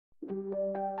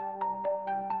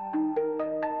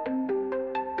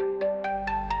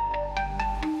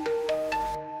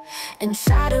And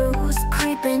shadows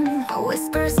creeping,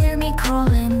 whispers hear me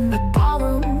calling. The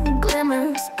ballroom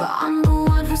glimmers, but I'm the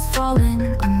one who's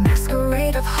fallen. A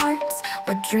masquerade of hearts,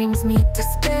 where dreams meet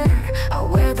despair. I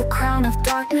wear the crown of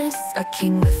darkness, a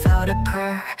king without a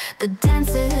prayer. The dance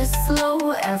is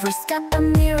slow, every step a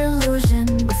mere illusion.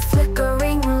 With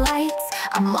flickering lights,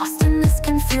 I'm lost in this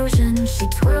confusion. She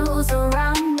twirls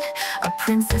around, a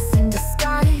princess in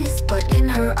disguise. But in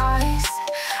her eyes,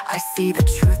 I see the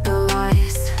truth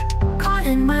belies. Caught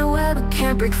in my web,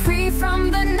 can't break free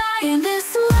from the night. In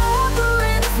this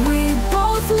labyrinth, we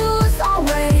both lose our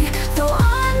way. Though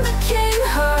I'm the king,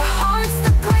 her heart's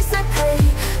the price I pay.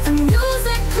 The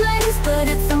music plays, but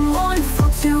it's a mournful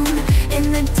tune.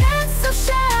 In the dance of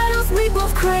shadows, we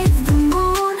both crave the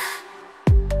moon.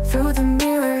 Through the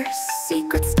mirrors,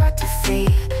 secrets start to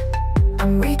fade.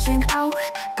 I'm reaching out,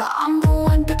 but I'm the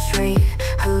one betrayed.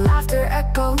 Her laughter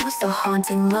echoes, a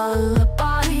haunting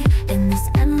lullaby. In this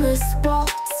endless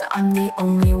waltz, I'm the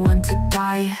only one to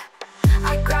die.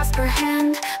 I grasp her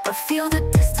hand, but feel the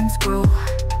distance grow.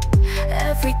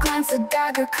 Every glance a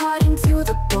dagger cut into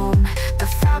the bone. The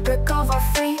fabric of our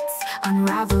fates,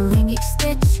 unraveling each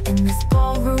stitch. In this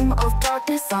ballroom of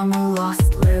darkness, I'm a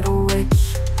lost little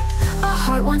witch. A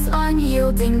heart once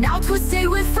unyielding, now twisted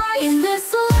with fright. In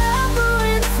this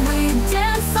labyrinth, we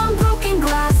dance on broken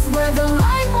glass. Where the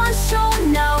light once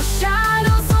shone, now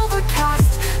shadows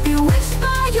overcast. Bewitched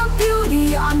by your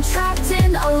beauty, I'm trapped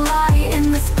in a lie.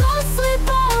 In this ghostly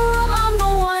ballroom, I'm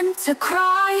the one to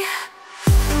cry.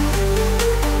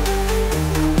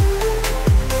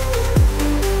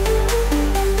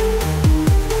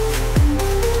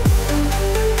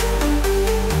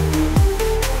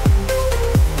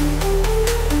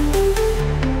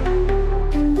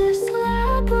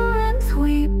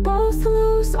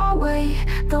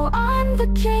 Though I'm the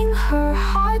king, her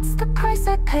heart's the price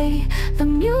I pay. The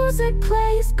music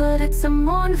plays, but it's a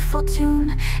mournful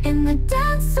tune. In the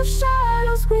dance of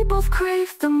shadows, we both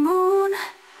crave the moon.